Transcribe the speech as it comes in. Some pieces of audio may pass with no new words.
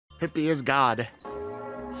Hippie is God.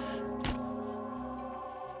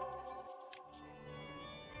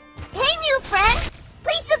 Hey, new friend!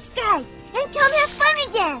 Please subscribe and come have fun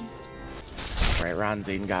again! Right,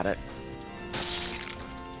 Ronzine got it.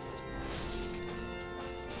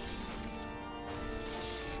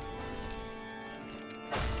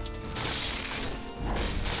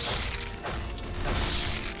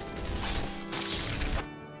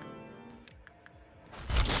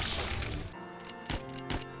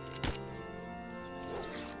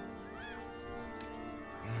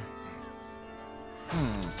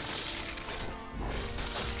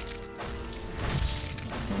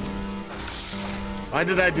 Why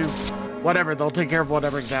did I do whatever? They'll take care of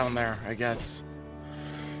whatever's down there, I guess.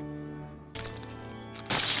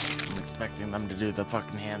 I'm expecting them to do the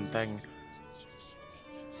fucking hand thing.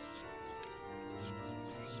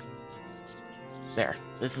 There.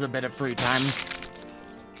 This is a bit of free time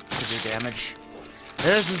to do damage.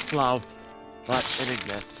 This is slow, but it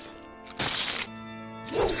exists.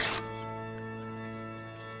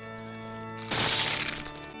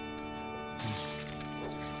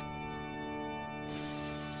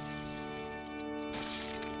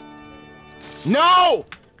 No!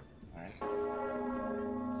 Alright.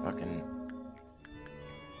 Fucking.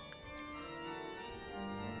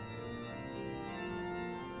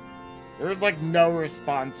 There's like no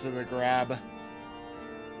response to the grab.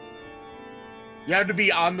 You have to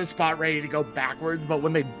be on the spot ready to go backwards, but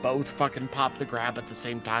when they both fucking pop the grab at the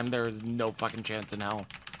same time, there is no fucking chance in hell.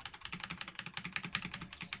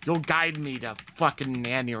 You'll guide me to fucking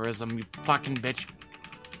aneurysm, you fucking bitch.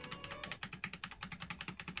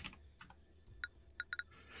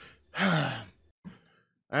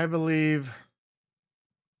 I believe.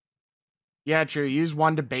 Yeah, true. Use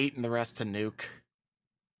one to bait and the rest to nuke.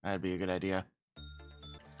 That'd be a good idea.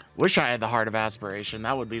 Wish I had the Heart of Aspiration.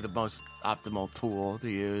 That would be the most optimal tool to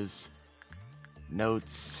use.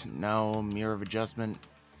 Notes. No. Mirror of Adjustment.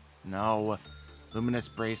 No. Luminous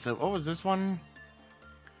Bracelet. What was this one?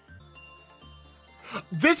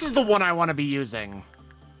 This is the one I want to be using.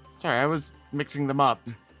 Sorry, I was mixing them up.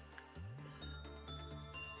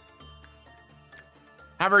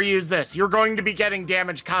 Have her use this. You're going to be getting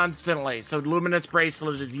damage constantly, so Luminous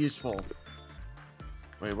Bracelet is useful.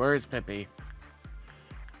 Wait, where is Pippi?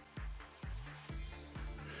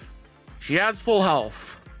 She has full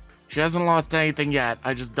health. She hasn't lost anything yet.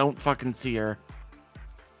 I just don't fucking see her.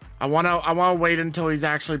 I wanna wait until he's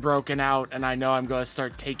actually broken out, and I know I'm gonna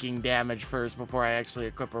start taking damage first before I actually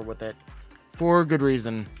equip her with it. For a good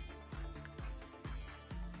reason.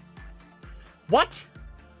 What?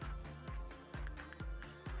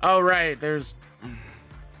 Oh, right, there's...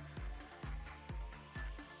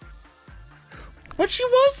 But she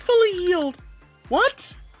was fully healed!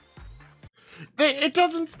 What? It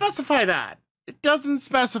doesn't specify that. It doesn't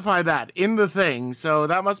specify that in the thing, so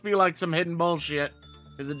that must be like some hidden bullshit.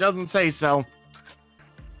 Because it doesn't say so.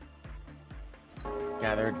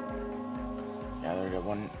 Gathered. Gathered at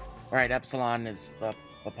one... Alright, Epsilon is the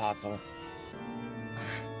apostle.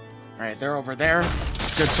 Alright, they're over there.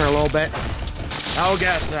 Good for a little bit. Oh,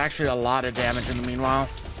 yes, actually a lot of damage in the meanwhile.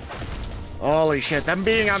 Holy shit, them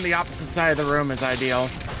being on the opposite side of the room is ideal.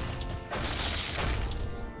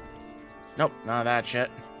 Nope, none of that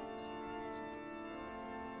shit.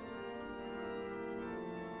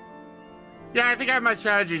 Yeah, I think I have my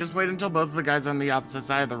strategy. Just wait until both of the guys are on the opposite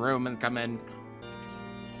side of the room and come in.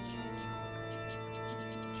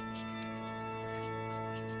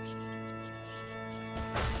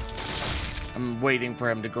 I'm waiting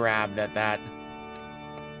for him to grab that.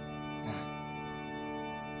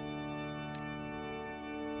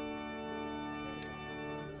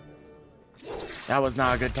 That was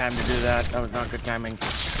not a good time to do that. That was not good timing.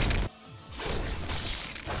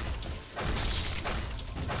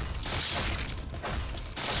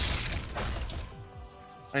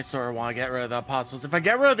 I sort of want to get rid of the apostles. If I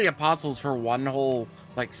get rid of the apostles for one whole,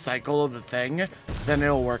 like, cycle of the thing, then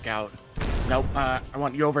it'll work out. Nope, I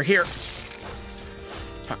want you over here.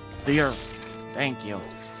 Fuck, the earth. Thank you.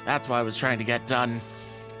 That's what I was trying to get done.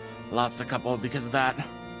 Lost a couple because of that.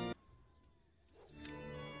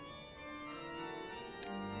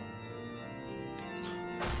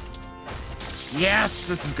 Yes,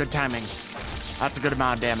 this is good timing. That's a good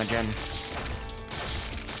amount of damage in.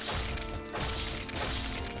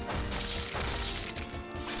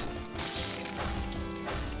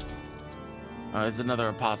 Oh, there's another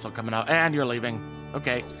apostle coming out. And you're leaving.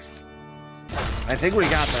 Okay. I think we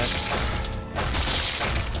got this.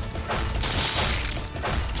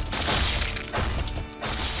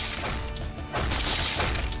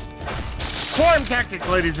 Swarm tactics,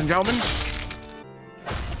 ladies and gentlemen.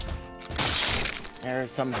 There's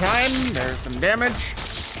some time. There's some damage.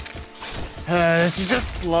 This is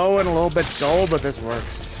just slow and a little bit dull, but this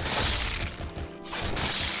works.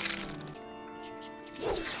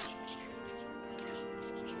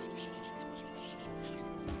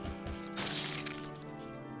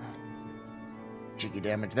 Cheeky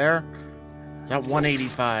damage there. Is that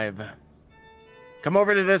 185? Come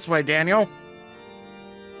over to this way, Daniel.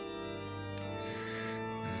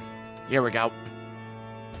 Here we go.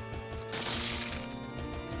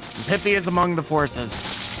 Pippi is among the forces.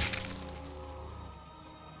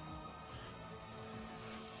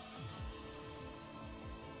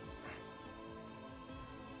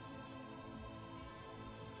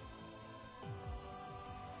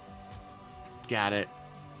 Got it.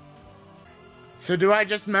 So do I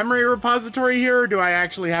just memory repository here, or do I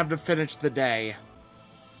actually have to finish the day?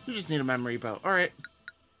 You just need a memory boat. All right.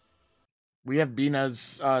 We have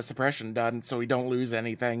Bina's suppression done, so we don't lose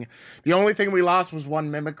anything. The only thing we lost was 1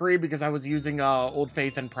 mimicry because I was using Old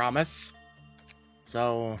Faith and Promise.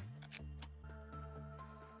 So...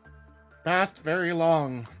 Fast, very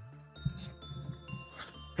long.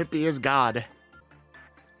 Pippi is God.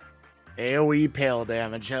 AoE pale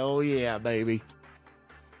damage. Hell yeah, baby.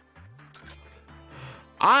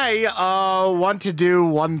 I want to do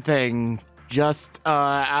one thing, just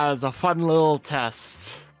as a fun little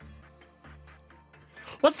test.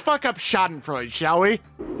 Let's fuck up Schadenfreude, shall we?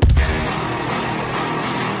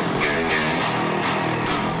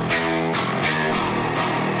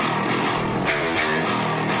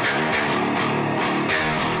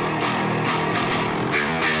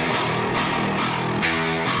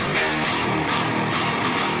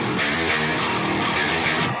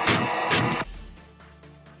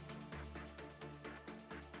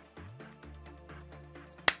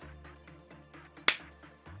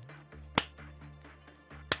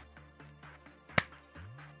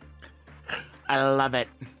 I love it.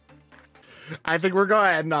 I think we're going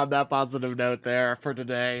to end on that positive note there for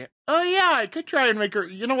today. Oh yeah, I could try and make her...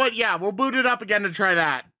 You know what? Yeah, we'll boot it up again to try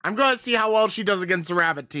that. I'm going to see how well she does against the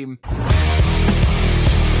rabbit team.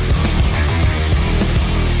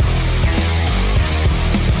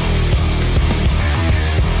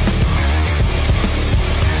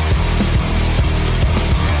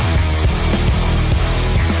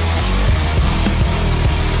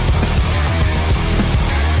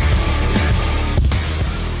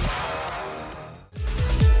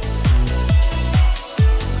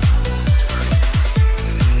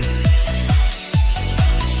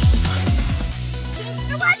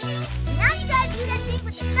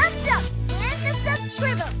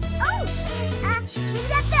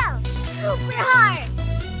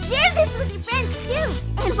 Share this with your friends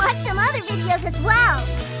too, and watch some other videos as well.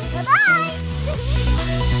 Bye-bye!